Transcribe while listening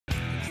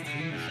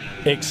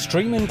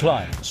extreme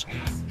inclines,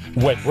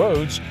 wet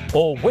roads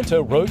or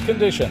winter road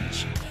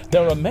conditions.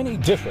 There are many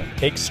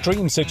different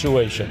extreme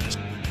situations.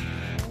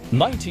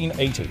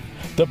 1980,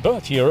 the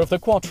birth year of the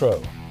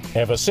Quattro.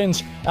 Ever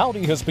since,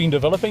 Audi has been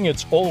developing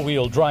its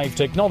all-wheel drive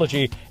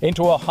technology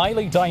into a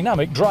highly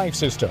dynamic drive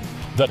system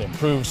that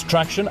improves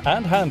traction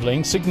and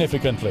handling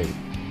significantly.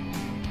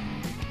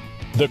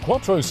 The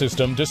Quattro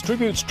system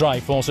distributes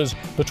drive forces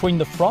between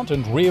the front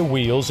and rear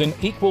wheels in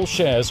equal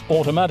shares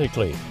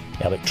automatically,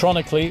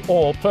 electronically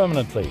or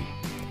permanently.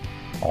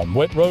 On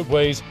wet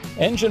roadways,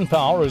 engine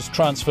power is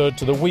transferred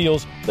to the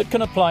wheels that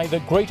can apply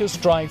the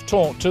greatest drive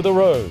torque to the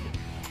road.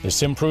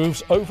 This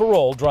improves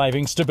overall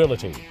driving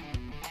stability.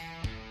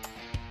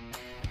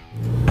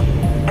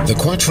 The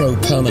Quattro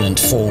permanent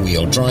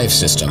four-wheel drive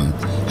system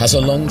has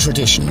a long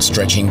tradition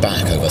stretching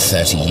back over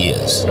 30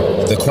 years.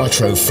 The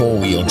Quattro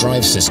four-wheel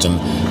drive system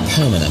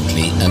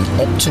permanently and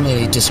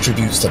optimally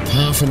distributes the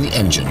power from the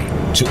engine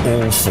to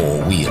all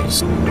four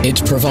wheels.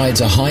 It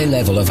provides a high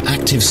level of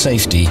active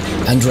safety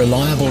and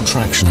reliable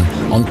traction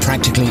on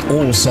practically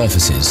all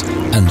surfaces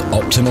and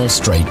optimal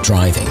straight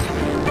driving.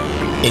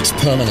 Its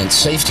permanent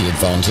safety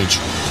advantage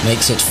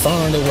makes it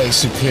far and away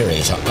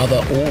superior to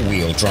other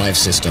all-wheel drive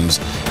systems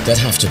that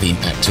have to be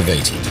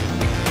activated.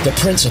 The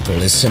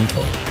principle is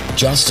simple.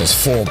 Just as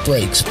four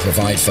brakes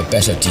provide for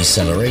better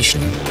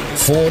deceleration,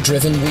 four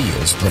driven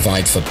wheels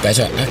provide for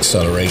better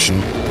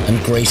acceleration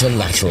and greater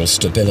lateral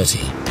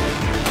stability.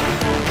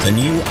 The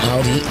new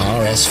Audi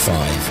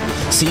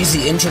RS5 sees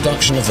the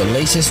introduction of the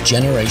latest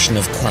generation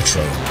of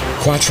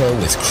Quattro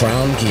with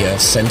crown gear,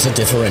 centre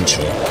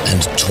differential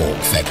and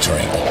torque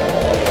vectoring.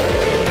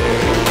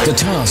 The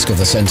task of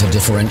the centre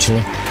differential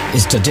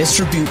is to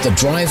distribute the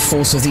drive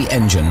force of the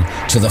engine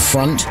to the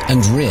front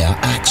and rear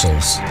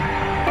axles.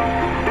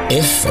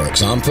 If, for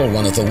example,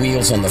 one of the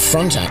wheels on the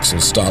front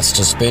axle starts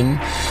to spin,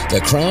 the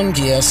crown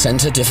gear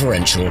centre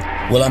differential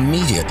will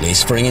immediately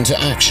spring into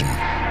action.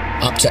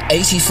 Up to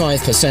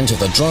 85% of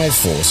the drive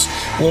force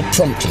will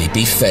promptly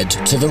be fed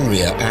to the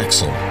rear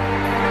axle.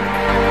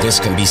 This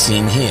can be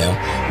seen here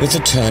with the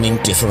turning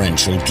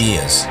differential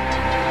gears.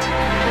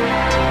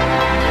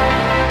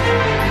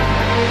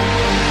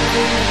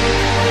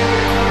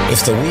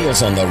 If the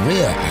wheels on the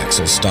rear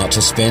axle start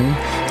to spin,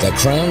 the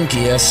crown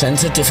gear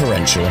centre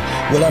differential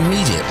will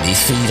immediately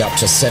feed up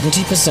to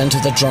 70%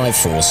 of the drive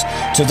force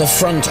to the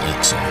front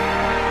axle.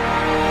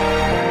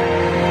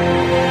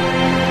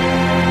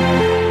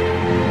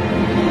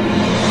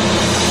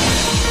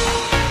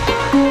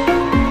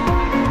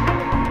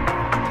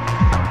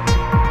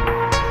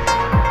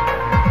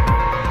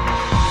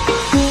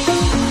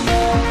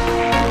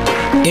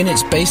 In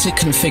its basic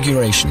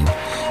configuration,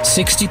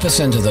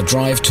 60% of the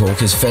drive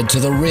torque is fed to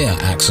the rear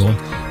axle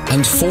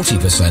and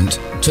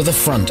 40% to the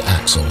front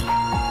axle.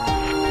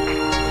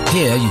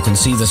 Here you can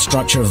see the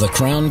structure of the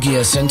crown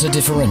gear centre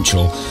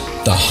differential,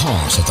 the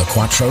heart of the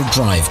Quattro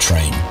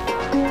drivetrain.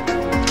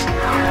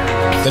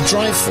 The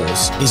drive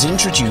force is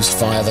introduced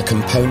via the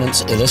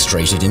components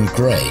illustrated in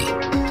grey.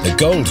 The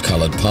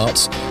gold-coloured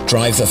parts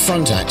drive the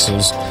front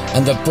axles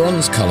and the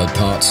bronze-coloured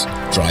parts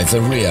drive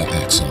the rear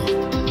axle.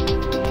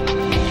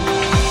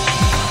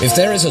 If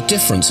there is a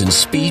difference in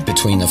speed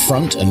between the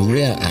front and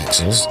rear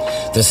axles,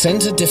 the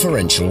centre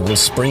differential will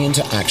spring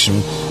into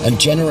action and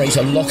generate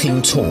a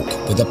locking torque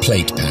with the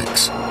plate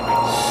packs.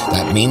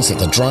 That means that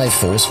the drive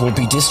force will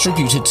be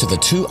distributed to the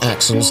two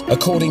axles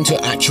according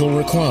to actual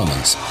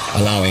requirements,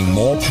 allowing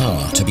more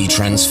power to be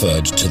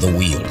transferred to the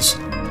wheels.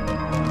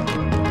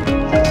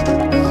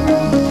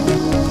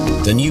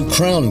 The new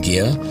crown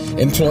gear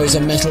employs a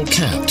metal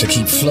cap to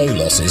keep flow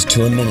losses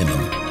to a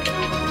minimum.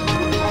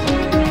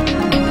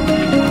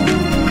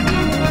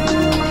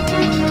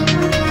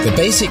 The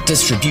basic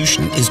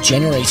distribution is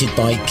generated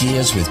by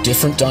gears with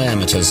different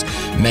diameters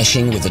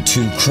meshing with the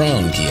two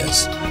crown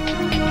gears.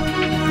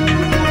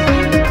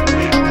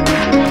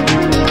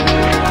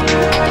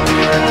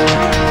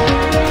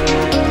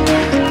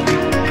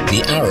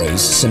 The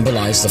arrows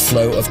symbolize the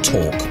flow of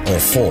torque or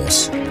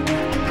force.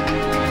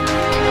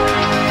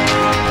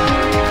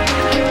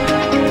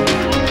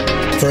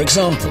 For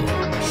example,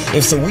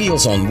 if the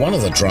wheels on one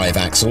of the drive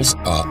axles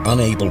are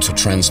unable to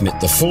transmit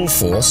the full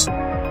force,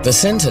 the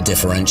centre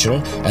differential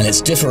and its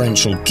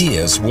differential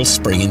gears will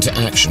spring into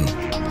action.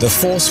 The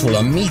force will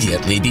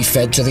immediately be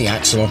fed to the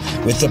axle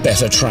with the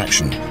better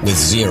traction, with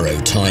zero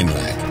time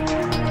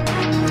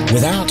lag.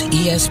 Without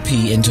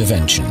ESP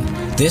intervention,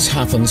 this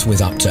happens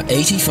with up to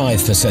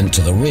 85%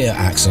 to the rear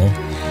axle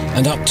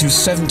and up to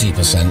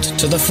 70%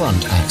 to the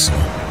front axle.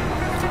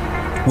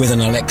 With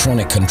an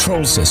electronic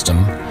control system,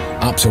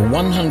 up to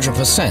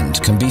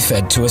 100% can be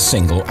fed to a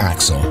single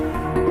axle.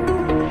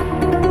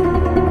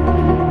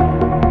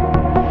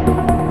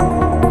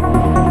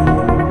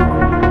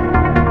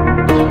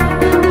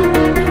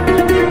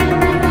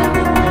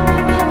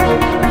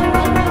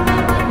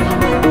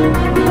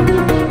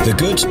 The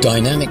good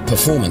dynamic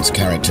performance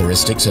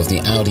characteristics of the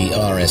Audi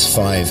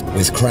RS5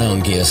 with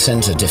crown gear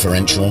centre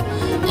differential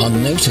are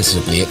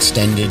noticeably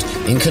extended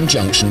in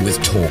conjunction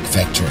with torque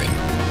vectoring.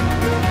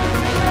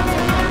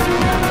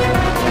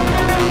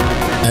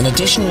 An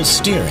additional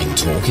steering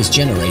torque is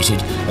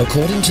generated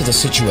according to the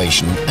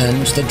situation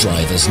and the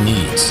driver's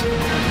needs.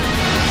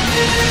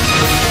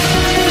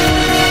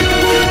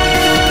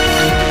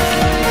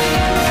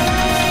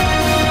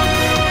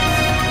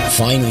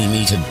 Finely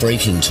metered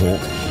braking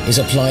torque is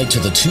applied to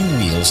the two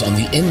wheels on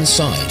the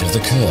inside of the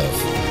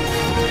curve.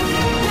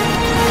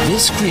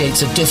 This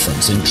creates a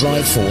difference in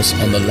drive force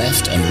on the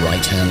left and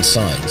right-hand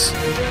sides.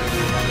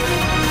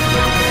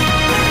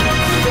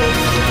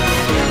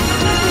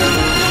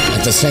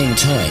 At the same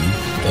time,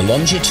 the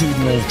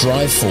longitudinal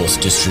drive force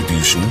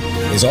distribution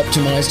is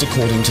optimized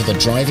according to the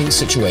driving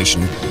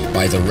situation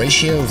by the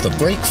ratio of the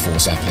brake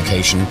force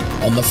application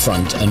on the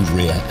front and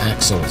rear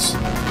axles.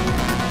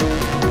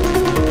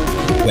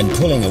 When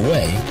pulling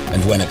away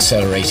and when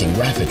accelerating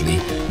rapidly,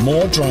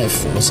 more drive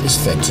force is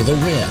fed to the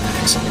rear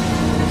axle.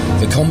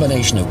 The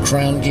combination of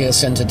crown gear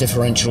center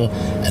differential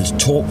and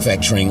torque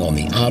vectoring on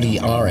the Audi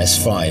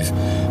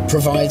RS5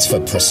 provides for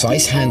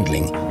precise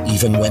handling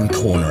even when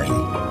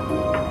cornering.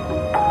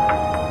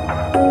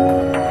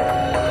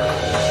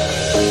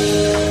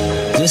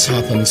 This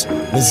happens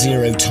with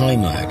zero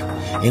time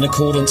lag, in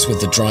accordance with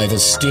the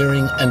driver's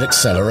steering and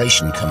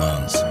acceleration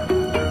commands.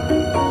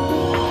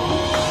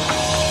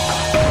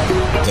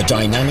 The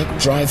dynamic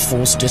drive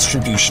force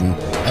distribution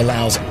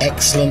allows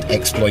excellent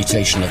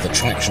exploitation of the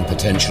traction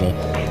potential,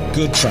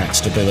 good track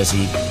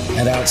stability,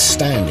 and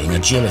outstanding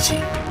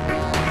agility.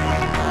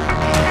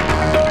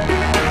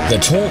 The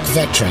torque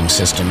vectoring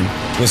system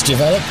was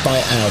developed by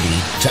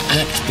Audi to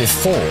act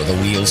before the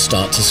wheels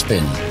start to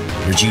spin,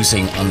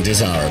 reducing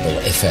undesirable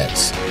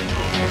effects.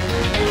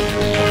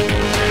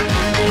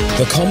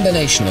 The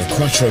combination of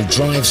quattro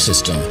drive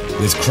system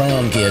with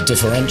crown gear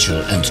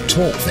differential and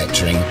torque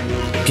vectoring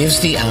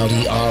gives the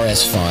Audi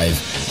RS5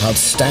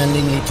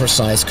 outstandingly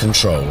precise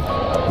control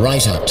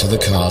right up to the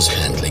car's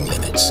handling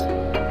limits.